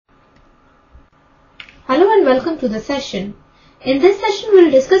Hello and welcome to the session. In this session we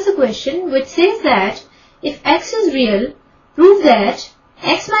will discuss a question which says that if x is real, prove that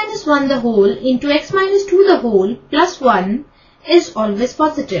x minus 1 the whole into x minus 2 the whole plus 1 is always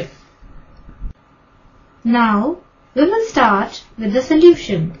positive. Now we will start with the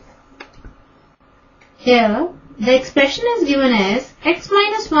solution. Here the expression is given as x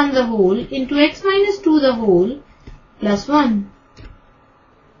minus 1 the whole into x minus 2 the whole plus 1,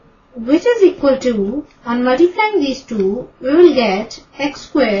 which is equal to, on multiplying these two, we will get x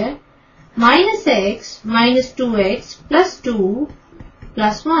square minus x minus 2x plus 2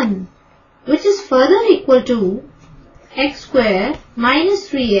 plus 1, which is further equal to x square minus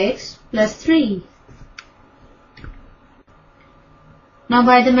 3x plus 3. Now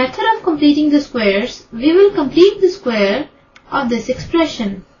by the method of completing the squares, we will complete the square of this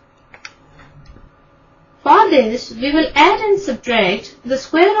expression. For this, we will add and subtract the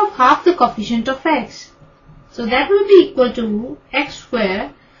square of half the coefficient of x. So that will be equal to x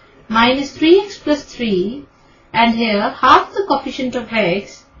square minus 3x plus 3, and here half the coefficient of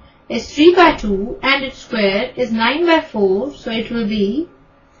x is 3 by 2 and its square is 9 by 4, so it will be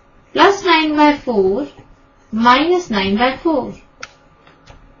plus 9 by 4 minus 9 by 4.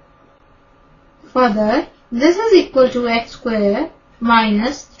 Further, this is equal to x square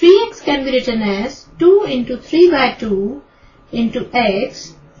minus 3x can be written as 2 into 3 by 2 into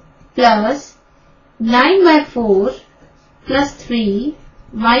x plus 9 by 4 plus 3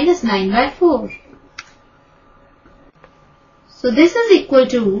 minus 9 by 4. So this is equal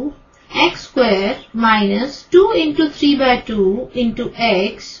to x square minus 2 into 3 by 2 into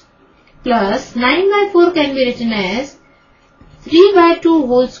x plus 9 by 4 can be written as 3 by 2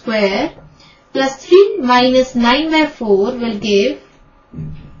 whole square plus 3 minus 9 by 4 will give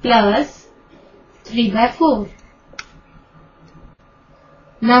plus 3 by 4.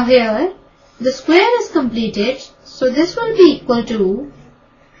 Now here the square is completed, so this will be equal to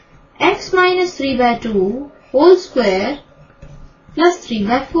x minus 3 by 2 whole square plus 3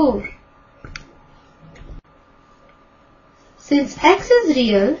 by 4. Since x is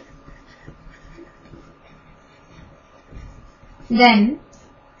real, then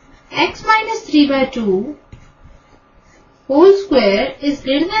x minus 3 by 2 whole square is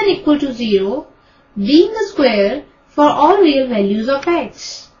greater than or equal to 0, being the square for all real values of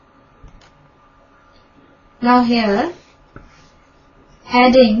x. Now here,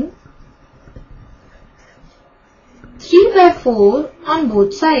 adding 3 by 4 on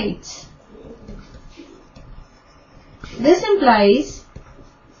both sides. This implies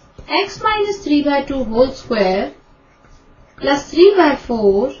x minus 3 by 2 whole square plus 3 by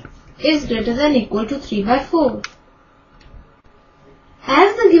 4 is greater than or equal to 3 by 4.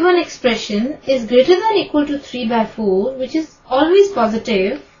 As the given expression is greater than or equal to 3 by 4, which is always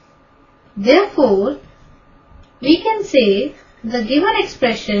positive, therefore we can say the given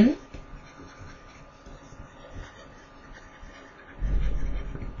expression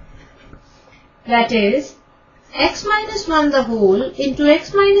that is x minus 1 the whole into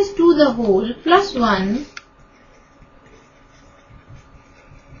x minus 2 the whole plus 1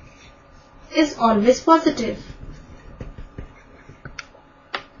 is always positive.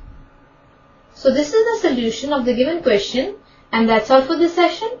 So this is the solution of the given question, and that's all for this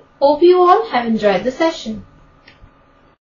session. Hope you all have enjoyed the session.